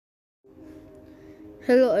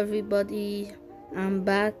Hello everybody, I'm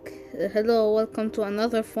back. Hello, welcome to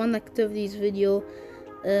another fun activities video.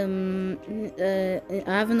 I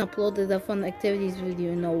haven't uploaded a fun activities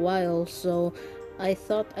video in a while, so I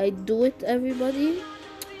thought I'd do it, everybody,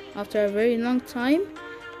 after a very long time.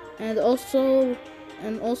 And also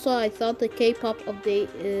I thought the K-pop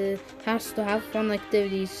update has to have fun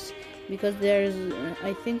activities because there's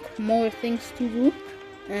I think more things to do,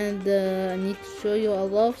 and I need to show you a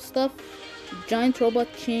lot of stuff. Giant robot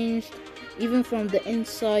changed, even from the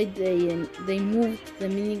inside. They moved the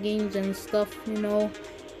mini games and stuff.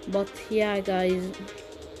 But yeah, guys,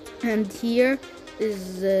 and here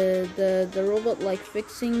is the robot like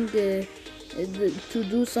fixing to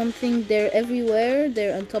do something. They're everywhere.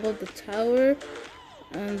 They're on top of the tower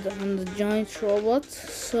and on the giant robot.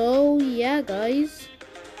 So yeah, guys.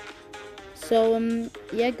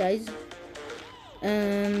 Yeah, guys,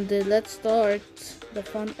 and let's start the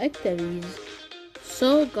fun activities.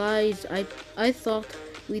 So guys, I thought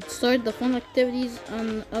we'd start the fun activities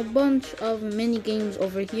on a bunch of mini games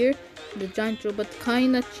over here. The giant robot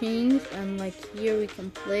kinda changed, and like here we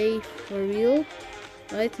can play for real,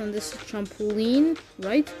 right? And this is trampoline,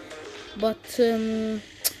 right? But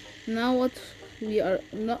now what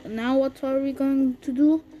are we going to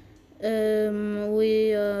do?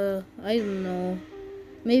 We I don't know.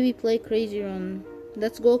 Maybe play Crazy Run.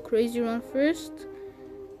 Let's go Crazy Run first,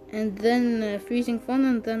 and then Freezing Fun,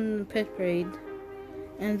 and then Pet Parade,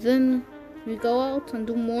 and then we go out and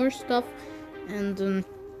do more stuff. And the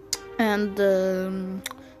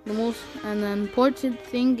most important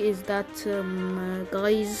thing is that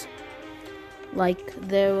guys, like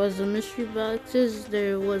there was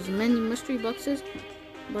many mystery boxes,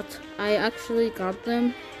 but I actually got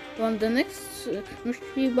them. When the next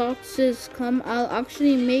mystery boxes come, I'll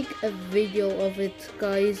actually make a video of it,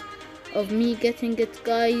 guys, of me getting it,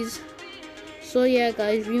 guys. So yeah,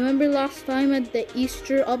 guys, remember last time at the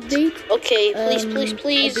Easter update? Okay,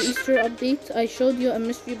 please. At the Easter update, I showed you a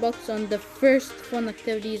mystery box on the first Fun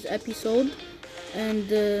Activities episode,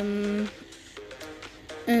 and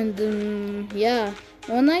yeah,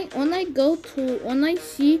 when I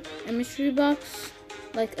see a mystery box,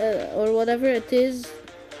 like or whatever it is,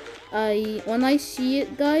 when I see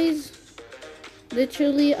it, guys,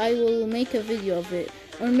 literally I will make a video of it,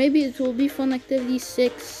 or maybe it will be Fun Activity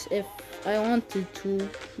 6 if I wanted to.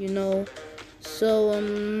 So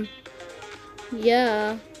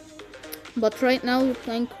yeah, but right now we're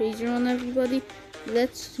playing Crazy Run, everybody.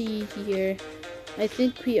 Let's see here. I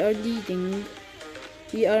think we are leading.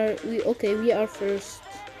 We are first.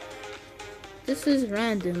 This is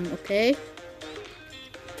random, okay?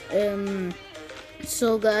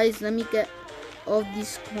 So guys, let me get all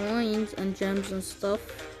these coins and gems and stuff.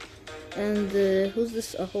 And who's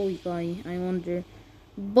this Ahoy guy, I wonder?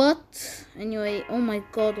 But anyway, oh my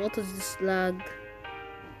god, what is this lag?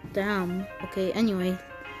 Damn. Okay, anyway,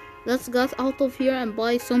 let's get out of here and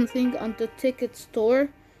buy something on the ticket store,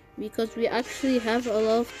 because we actually have a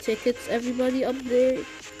lot of tickets, everybody, up there.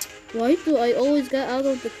 Why do I always get out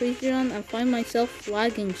of the Crazy Run and find myself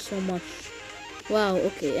lagging so much? Wow,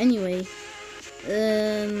 okay, anyway.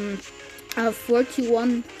 I have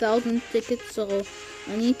 41,000 tickets, so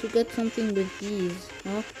I need to get something with these,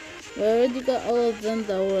 huh? We already got all of them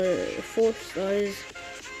that were 4 stars,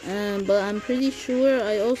 but I'm pretty sure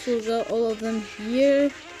I also got all of them here.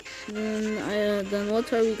 Then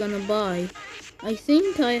what are we gonna buy? I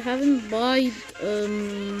think I haven't bought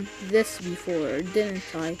this before,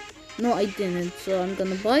 didn't I? No, I didn't, so I'm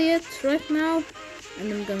gonna buy it right now,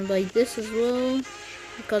 and I'm gonna buy this as well,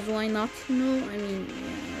 because why not, I mean,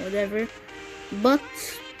 yeah, whatever. But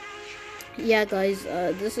yeah, guys,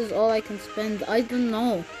 this is all I can spend. I don't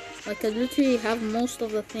know, like I literally have most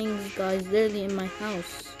of the things, guys, literally in my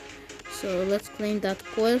house. So let's claim that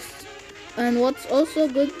quest. And what's also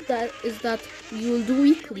good is that you will do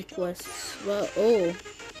weekly quests. Well, oh,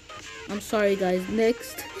 I'm sorry, guys.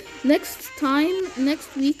 Next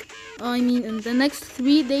week, I mean in the next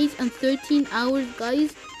 3 days and 13 hours,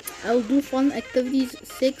 guys, I'll do Fun Activities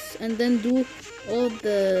 6 and then do all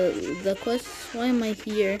the quests. Why am I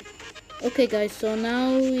here? Okay, guys, so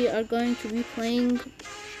now we are going to be playing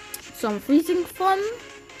some Freezing Fun.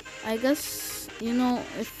 I guess,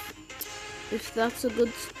 if that's a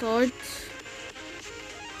good start.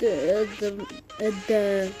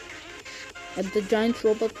 The giant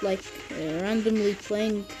robot like randomly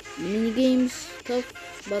playing mini games stuff.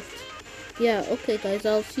 But yeah, okay, guys,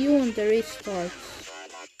 I'll see you when the race starts.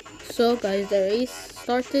 So guys, the race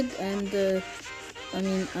started, and I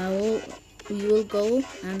mean we will go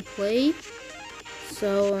and play.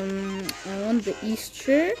 So I want the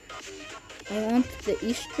Easter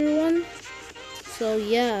one. So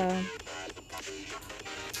yeah,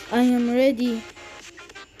 I am ready.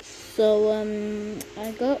 So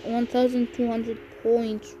I got 1,200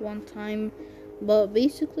 points one time, but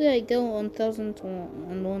basically I got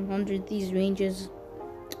 1,100 these ranges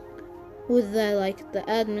with the like the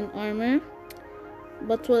admin armor.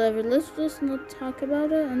 But whatever, let's just not talk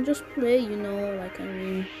about it and just play, you know, like I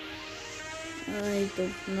mean, I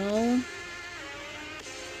don't know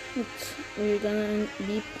what we're gonna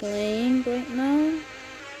be playing right now.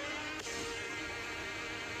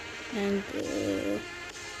 And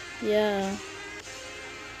yeah,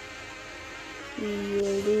 we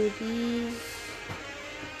will do these.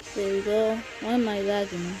 There we go. Why am I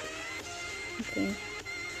lagging? Okay.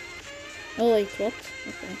 Oh wait, what?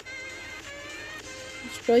 Okay.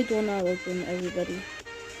 Destroyed one out of them, everybody.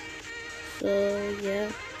 So yeah.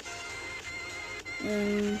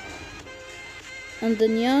 And the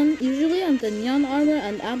neon, usually on the neon armor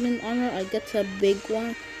and admin armor, I get a big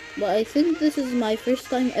one. But I think this is my first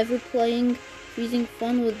time ever playing Freezing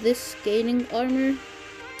Fun with this skating armor.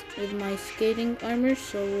 With my skating armor,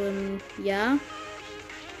 so yeah.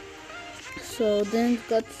 So I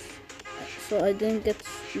didn't get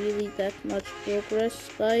really that much progress,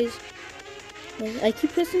 guys. I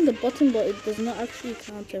keep pressing the button, but it does not actually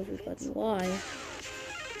count, everybody. Why?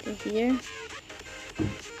 Okay, here.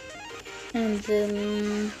 And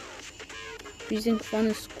Freezing Fun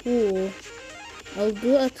is cool. I'll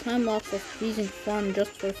do a time lapse of Freezing Fun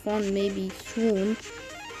just for fun, maybe soon.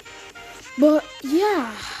 But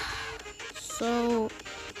yeah. So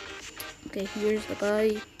okay, here's the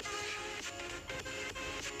guy.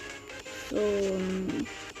 So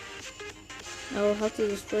I will have to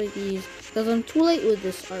destroy these because I'm too late with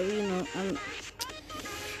this arena.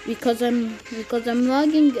 Because I'm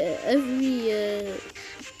lagging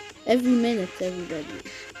every minute, everybody.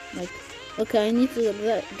 Like, okay, I need to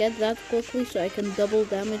get that quickly so I can double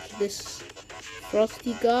damage this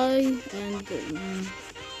frosty guy and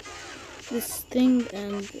this thing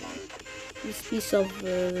and this piece of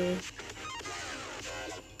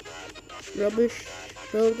rubbish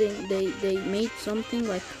building. They made something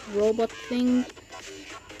like robot thing.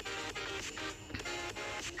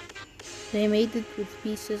 They made it with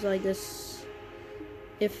pieces, I guess.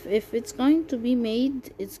 If it's going to be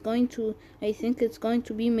made, I think it's going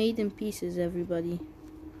to be made in pieces, everybody.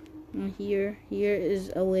 And here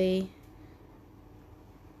is a way.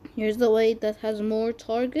 Here's the way that has more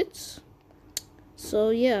targets.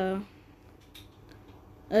 So yeah.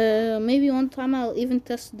 Maybe one time I'll even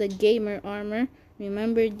test the gamer armor.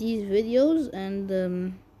 Remember these videos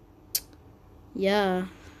and yeah.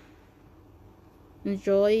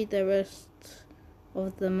 Enjoy the rest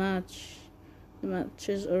of the match. The match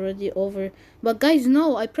is already over. But guys,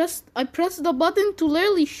 no, I pressed the button to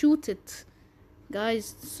literally shoot it.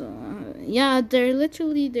 Guys, so yeah, they're the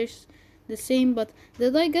same, but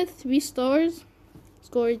did I get 3 stars?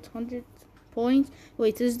 Scored 100 points.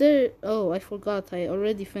 Wait, is there, oh, I forgot, I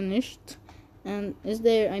already finished. And is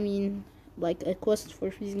there, I mean, like a quest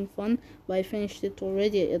for Freezing Fun, but I finished it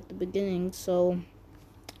already at the beginning, so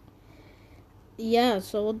yeah,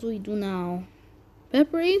 so what do we do now?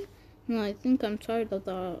 Pep raid? No, I think I'm tired of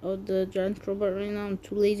the giant robot right now. I'm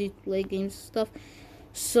too lazy to play games and stuff.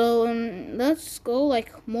 So let's go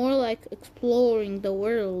like more like exploring the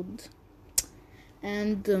world.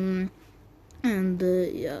 And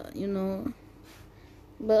yeah, you know.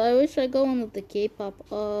 But I wish I go on with the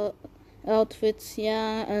K-pop outfits,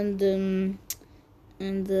 yeah. And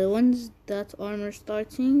when's that armor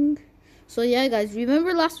starting? So yeah, guys,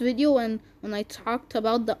 remember last video when I talked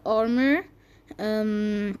about the armor?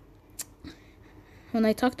 When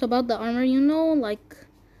I talked about the armor, you know, like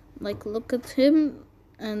look at him,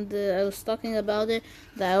 and I was talking about it,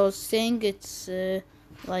 that I was saying it's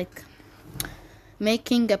like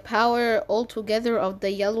making a power altogether of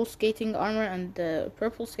the yellow skating armor and the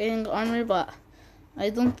purple skating armor, but I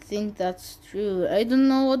don't think that's true. I don't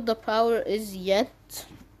know what the power is yet,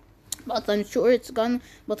 but I'm sure it's gonna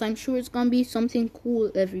be something cool,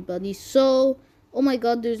 everybody. So, oh my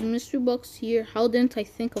god, there's a mystery box here. How didn't I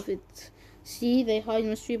think of it? See, they hide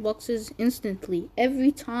mystery boxes instantly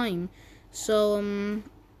every time. So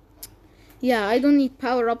yeah, I don't need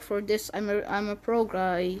power up for this. I'm a pro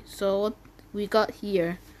guy. So what we got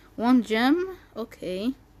here? 1 gem.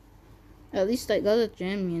 Okay. At least I got a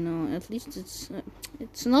gem, you know. At least it's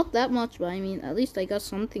not that much, but I mean, at least I got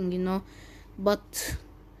something, you know. But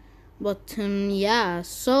yeah.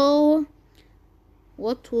 So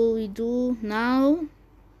what will we do now?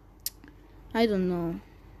 I don't know.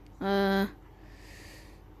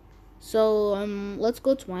 So let's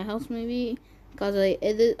go to my house maybe, because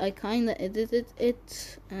I kinda edited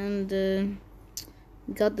it, and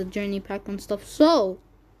got the journey pack and stuff. So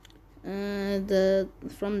the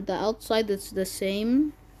from the outside it's the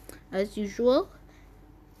same as usual,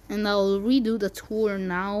 and I'll redo the tour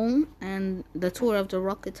now, and the tour of the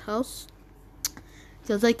rocket house,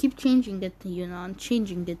 because I keep changing it, I'm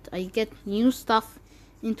changing it. I get new stuff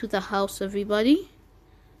into the house, everybody.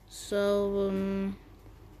 So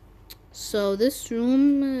this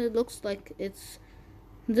room looks like it's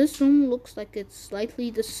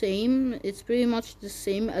slightly the same. It's pretty much the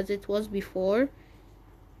same as it was before,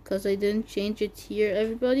 because I didn't change it here,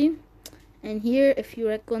 everybody. And here, if you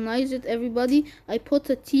recognize it, everybody, I put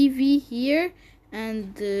a TV here,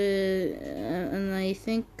 and I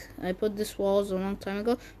think I put this walls a long time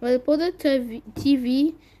ago, but I put a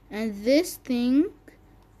TV and this thing,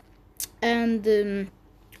 and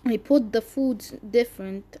I put the foods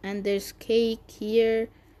different, and there's cake here.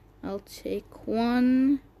 I'll take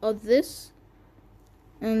one of this.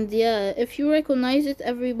 And yeah, if you recognize it,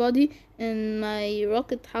 everybody, in my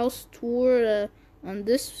rocket house tour on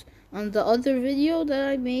the other video that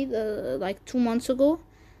I made like 2 months ago.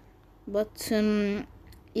 But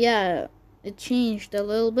yeah, it changed a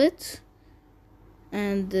little bit.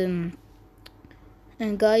 And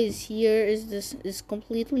guys, here is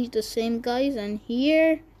completely the same, guys, and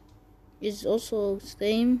here is also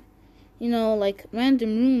same, like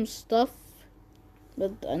random room stuff.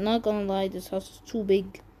 But I'm not gonna lie, this house is too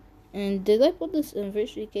big. And did I put this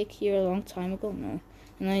anniversary cake here a long time ago? No.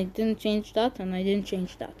 And I didn't change that, and I didn't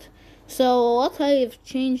change that. So what I have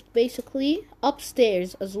changed, basically,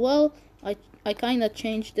 upstairs as well. I kind of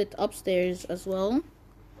changed it upstairs as well.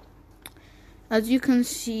 As you can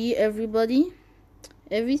see, everybody,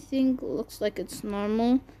 everything looks like it's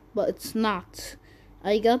normal, but it's not.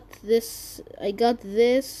 I got this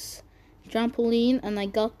trampoline, and I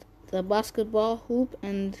got the basketball hoop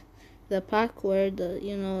and the pack where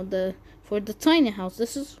for the tiny house.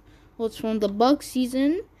 This is what's from the bug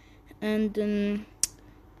season, and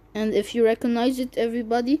if you recognize it,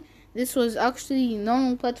 everybody, this was actually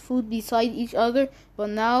normal pet food beside each other, but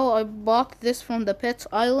now I bought this from the Pet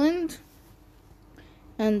Island.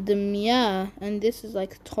 And yeah, and this is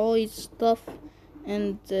like toy stuff,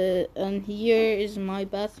 and here is my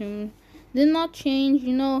bathroom. Did not change,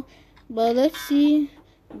 but let's see.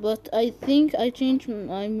 But I think I changed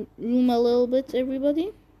my room a little bit,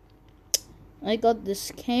 everybody. I got this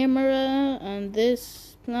camera and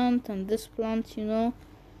this plant and this plant,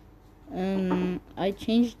 I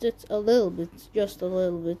changed it a little bit, just a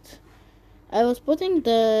little bit. I was putting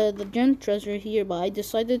the gem treasure here, but I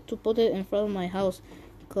decided to put it in front of my house,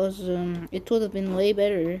 because it would have been way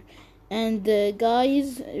better. And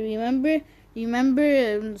guys, remember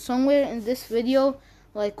somewhere in this video,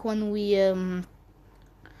 like when we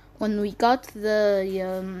got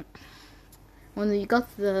the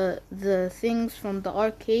things from the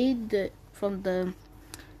arcade, from the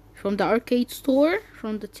arcade store,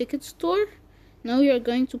 from the ticket store. Now we are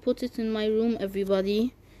going to put it in my room,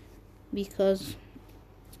 everybody, because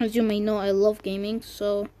as you may know, I love gaming,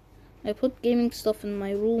 so I put gaming stuff in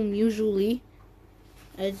my room usually,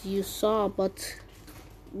 as you saw, but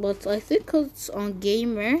I think it's on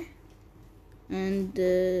gamer. And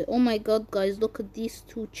oh my god, guys, look at these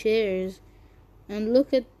 2 chairs, and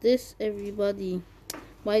look at this, everybody.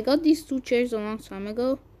 But I got these 2 chairs a long time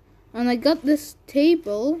ago, and I got this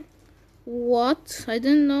table. What? I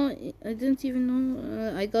didn't even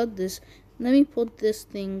know I got this. Let me put this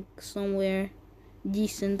thing somewhere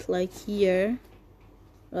decent, like here,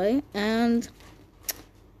 right? And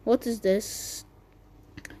what is this?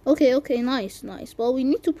 Okay, nice. Well, we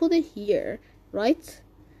need to put it here, right?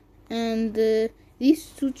 And these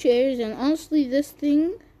 2 chairs, and honestly, this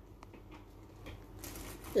thing,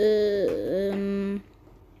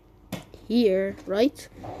 here, right?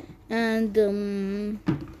 And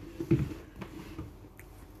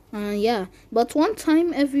yeah. But one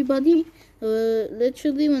time, everybody,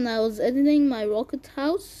 literally when I was editing my rocket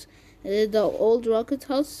house, the old rocket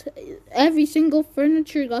house, every single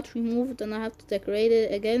furniture got removed, and I have to decorate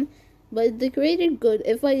it again. But it decorated good.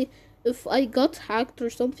 If I got hacked or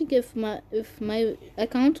something, if my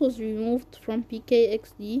account was removed from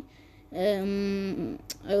PKXD,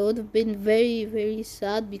 I would have been very, very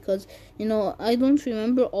sad, because I don't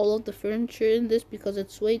remember all of the furniture in this, because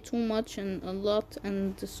it's way too much and a lot,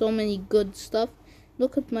 and so many good stuff.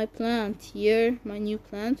 Look at my plant here, my new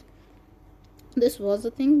plant. This was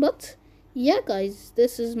a thing, but yeah, guys,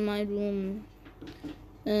 this is my room.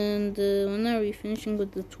 And when are we finishing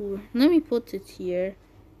with the tour? Let me put it here,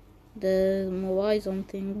 the Horizon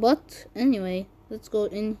thing. But anyway, let's go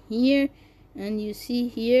in here, and you see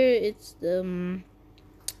here it's the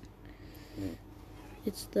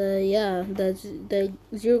It's the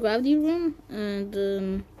zero gravity room,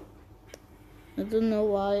 and I don't know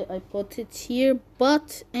why I put it here,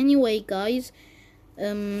 but anyway, guys,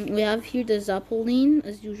 we have here the Zappoline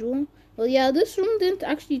as usual. Well, yeah, this room didn't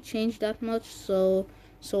actually change that much, so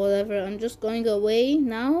whatever. I'm just going away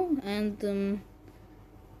now, and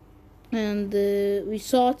we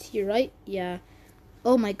saw it here, right? Yeah.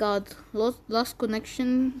 Oh my God, lost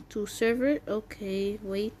connection to server. Okay,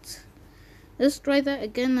 wait. Let's try that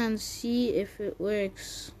again and see if it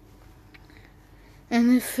works.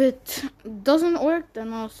 And if it doesn't work,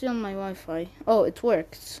 then I'll see on my Wi-Fi. Oh, it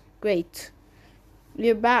works. Great.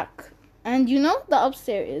 We're back. And you know the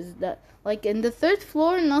upstairs is that, like, in the third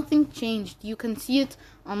floor, nothing changed. You can see it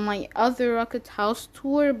on my other Rocket House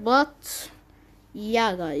tour, but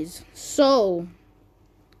yeah, guys. So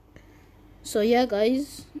yeah,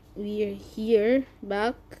 guys, we're here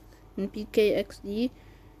back in PKXD.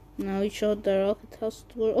 Now we showed the Rocket House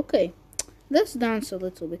tour. Okay, let's dance a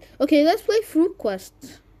little bit. Okay, let's play Fruit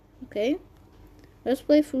Quest. Okay, let's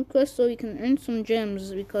play Fruit Quest so we can earn some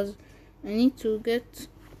gems, because I need to get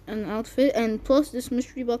an outfit, and plus this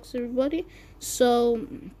mystery box, everybody. So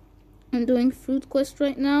I'm doing Fruit Quest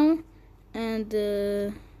right now, and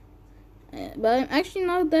but I'm actually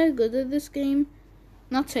not that good at this game.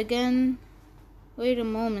 Not again. Wait a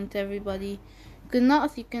moment, everybody. Good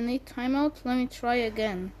enough. You can need timeout. Let me try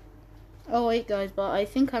again. Oh wait, guys, but I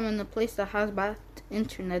think I'm in a place that has bad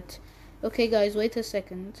internet. Okay, guys, wait a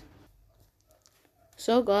second.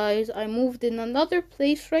 So, guys, I moved in another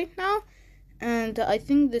place right now, and I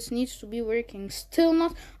think this needs to be working. Still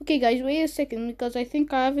not. Okay, guys, wait a second, because I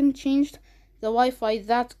think I haven't changed the Wi-Fi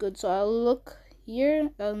that good. So I'll look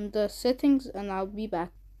here on the settings, and I'll be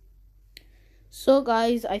back. So,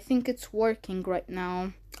 guys, I think it's working right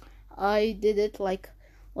now. I did it like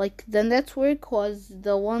the network was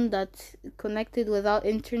the one that connected without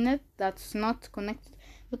internet, that's not connected,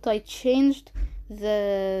 but I changed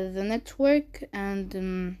the network,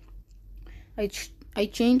 and I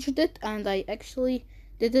changed it, and I actually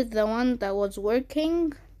did it the one that was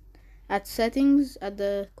working at settings at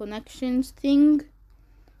the connections thing.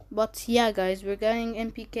 But yeah, guys, we're getting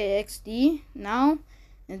MPKXD now,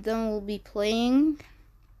 and then we'll be playing.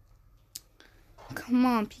 Come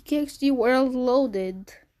on, PKXD world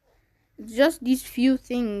loaded. It's just these few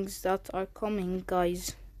things that are coming,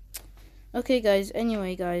 guys. Okay, guys,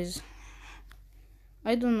 anyway, guys.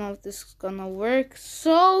 I don't know if this is gonna work.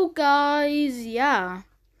 So, guys, yeah.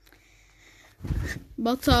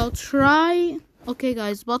 But I'll try. Okay,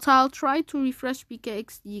 guys, but I'll try to refresh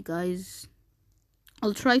PKXD, guys.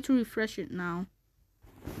 I'll try to refresh it now.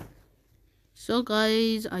 So,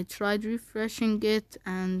 guys, I tried refreshing it,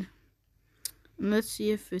 and let's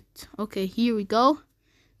see if it... Okay, here we go.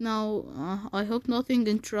 Now, I hope nothing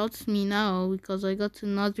interrupts me now, because I got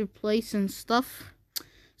another place and stuff.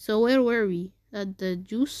 So where were we? At the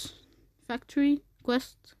juice factory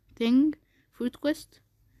quest thing? Fruit quest?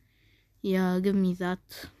 Yeah, give me that.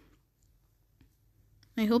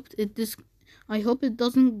 I hope it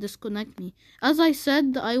doesn't disconnect me. As I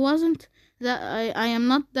said, I am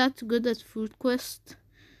not that good at Fruit Quest.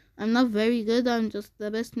 I'm not very good. I'm just the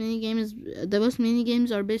best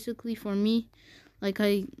minigames are basically for me. I'm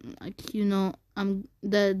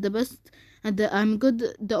the best, and I'm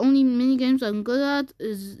good. The only mini games I'm good at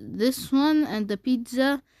is this one, and the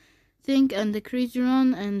pizza thing, and the crazy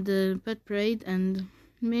run, and the pet parade, and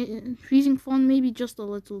freezing fun. Maybe just a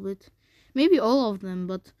little bit, maybe all of them,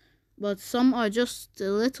 but some are just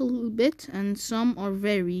a little bit, and some are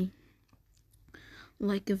very.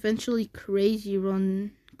 Like eventually, crazy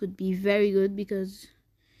run could be very good, because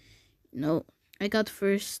I got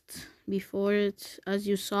first before it, as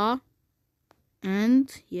you saw.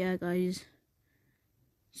 And yeah, guys,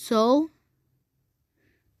 so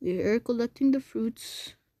we're collecting the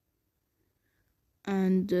fruits,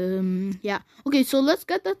 and yeah, okay, so let's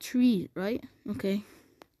get that tree, right? Okay,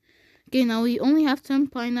 now we only have 10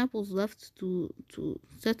 pineapples left to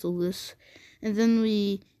settle this, and then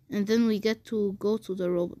we get to go to the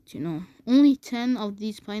robot. Only 10 of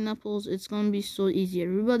these pineapples. It's gonna be so easy.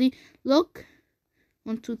 Everybody, look.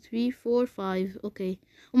 1, 2, 3, 4, 5. Okay.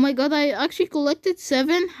 Oh my God! I actually collected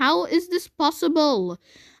 7. How is this possible?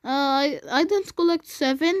 I didn't collect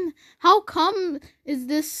 7. How come is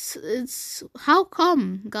this? How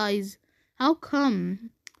come, guys? How come?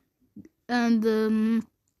 And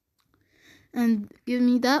give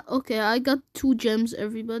me that. Okay, I got 2 gems,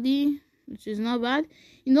 everybody, which is not bad.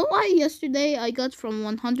 You know why yesterday I got from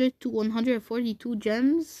 100 to 142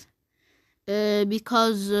 gems?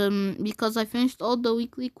 Because I finished all the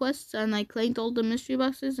weekly quests, and I claimed all the mystery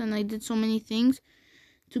boxes, and I did so many things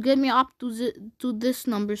to get me up to this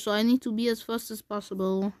number, so I need to be as fast as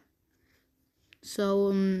possible. So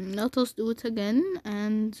let us do it again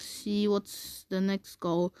and see what's the next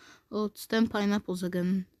goal. Oh, it's 10 pineapples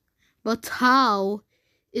again. But how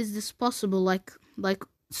is this possible? Like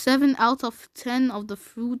 7 out of 10 of the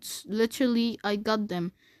fruits, literally I got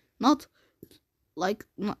them. Not like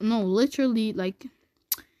no, literally like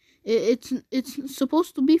it's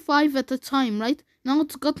supposed to be 5 at a time, right? Now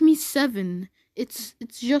it's got me 7. It's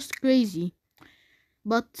just crazy.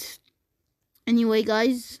 But anyway,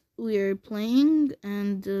 guys, we're playing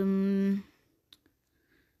and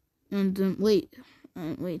wait,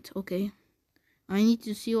 okay. I need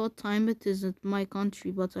to see what time it is at my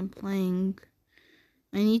country, but I'm playing.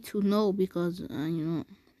 I need to know because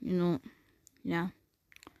yeah,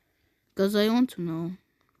 because I want to know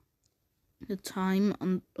the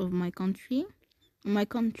time of my country. My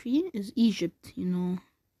country is Egypt,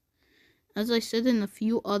 As I said in a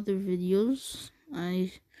few other videos,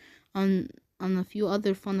 on a few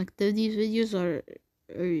other fun activities videos or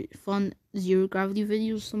fun zero gravity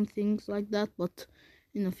videos, some things like that, but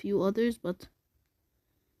in a few others, but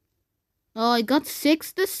oh, I got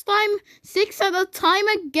 6 this time. 6 at a time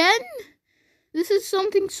again. This is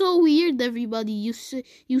something so weird, everybody. You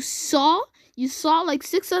saw like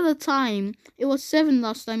 6 at a time. It was 7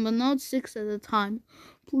 last time, but now it's 6 at a time.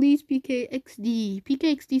 Please, PKXD.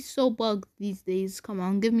 PKXD is so bugged these days. Come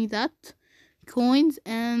on, give me that. Coins,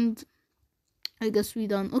 and I guess we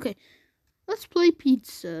done. Okay, let's play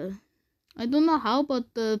pizza. I don't know how,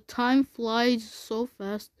 but the time flies so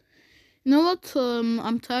fast. You know what?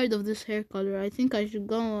 I'm tired of this hair color. I think I should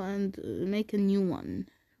go and make a new one,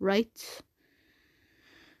 right?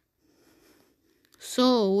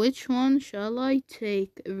 So, which one shall I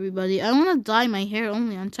take, everybody? I want to dye my hair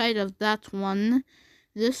only. I'm tired of that one.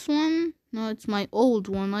 This one? No, it's my old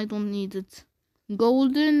one. I don't need it.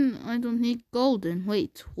 Golden? I don't need golden.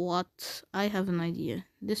 Wait, what? I have an idea.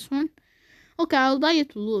 This one? Okay, I'll dye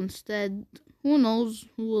it blue instead. Who knows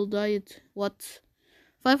who will dye it? What?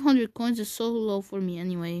 500 coins is so low for me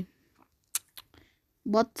anyway.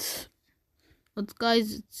 But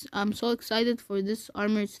guys, I'm so excited for this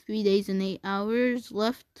armor. It's 3 days and 8 hours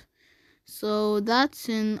left. So that's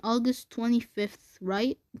in August 25th,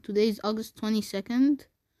 right? Today's August 22nd.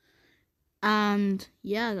 And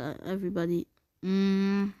yeah, everybody.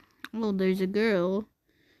 Well, there's a girl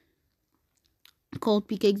called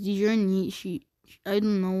PKXD Journey. I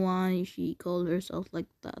don't know why she called herself like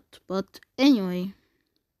that. But anyway.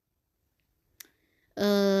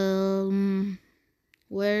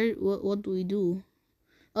 What do we do?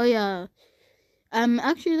 Oh yeah.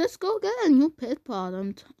 Actually, let's go get a new pet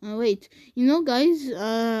pod. Wait, guys,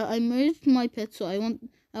 I merged my pet, so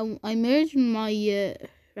I merged my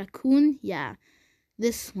raccoon. Yeah,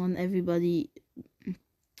 this one, everybody.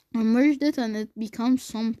 I merged it and it becomes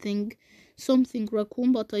something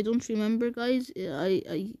raccoon, but I don't remember, guys.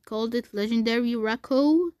 I called it legendary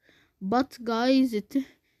raccoon, but guys,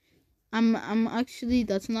 I'm actually,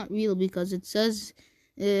 that's not real because it says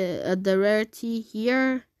the rarity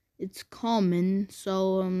here, it's common.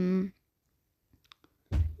 So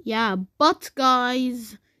yeah, but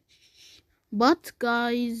guys, let's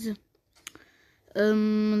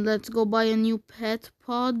go buy a new pet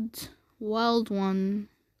pod. Wild one.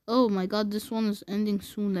 Oh my god, this one is ending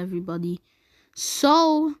soon, everybody.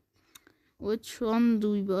 So which one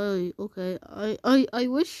do we buy? Okay, I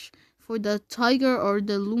wish for the tiger or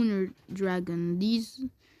the lunar dragon. These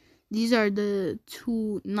are the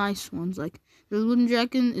two nice ones. Like, the lunar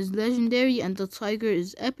dragon is legendary and the tiger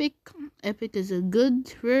is epic. Epic is a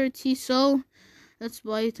good rarity, so let's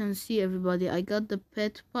buy it and see, everybody. I got the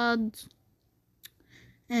pet pod,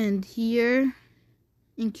 and here,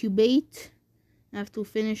 incubate. I have to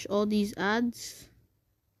finish all these ads.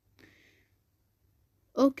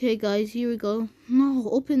 Okay, guys, here we go. No,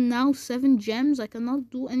 open now. 7 gems. I cannot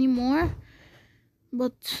do anymore.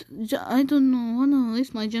 But I don't want to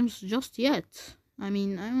waste my gems just yet. I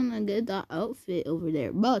mean, I want to get that outfit over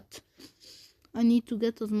there. But I need to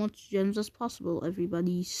get as much gems as possible,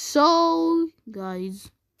 everybody. So,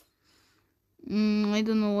 guys, I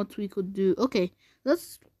don't know what we could do. Okay,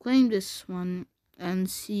 let's claim this one and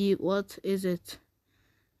see what is it.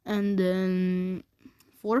 And then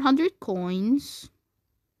 400 coins.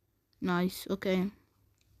 Nice. Okay,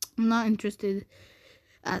 I'm not interested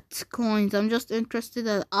at coins. I'm just interested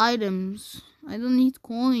at items. I don't need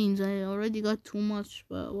coins. I already got too much,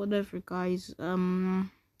 but whatever, guys.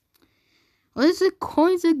 What is it?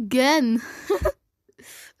 Coins again?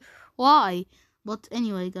 Why? But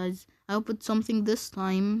anyway, guys, I'll put something this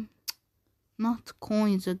time. Not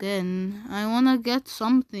coins again. I wanna get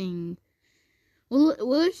something.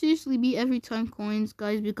 Will it seriously be every time coins,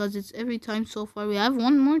 guys? Because it's every time so far. We have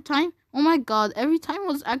one more time. Oh my god, every time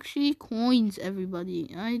was actually coins,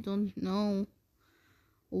 everybody. I don't know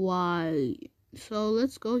why. So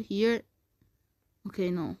let's go here.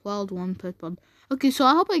 Okay, no, wild one pet pod. Okay, so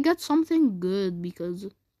I hope I get something good because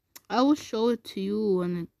I will show it to you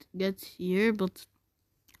when it gets here, but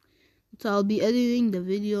I'll be editing the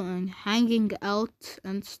video and hanging out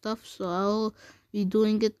and stuff, so I'll be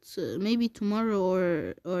doing it maybe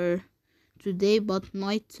tomorrow or today, but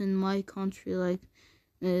night in my country, like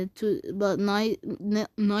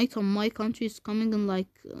night on my country is coming in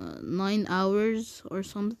like 9 hours or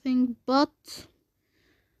something. But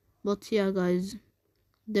yeah, guys,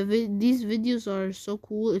 these videos are so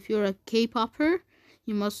cool. If you're a K-popper,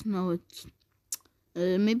 you must know it.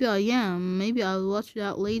 Maybe I am. Maybe I'll watch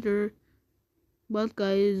that later. But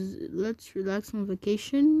guys, let's relax on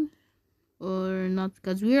vacation. Or not,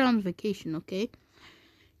 because we're on vacation, okay?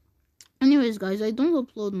 Anyways, guys, I don't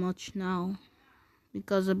upload much now.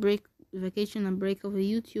 Because a vacation and break of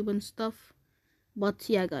YouTube and stuff. But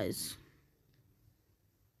yeah, guys.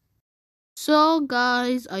 So,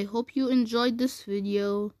 guys, I hope you enjoyed this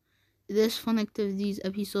video. This fun activities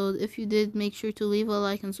episode. If you did, make sure to leave a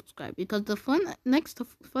like and subscribe, because the next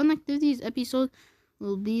fun activities episode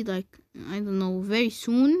will be like, I don't know, very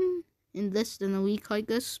soon, in less than a week, I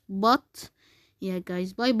guess. But yeah,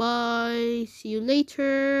 guys, bye bye, see you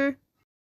later.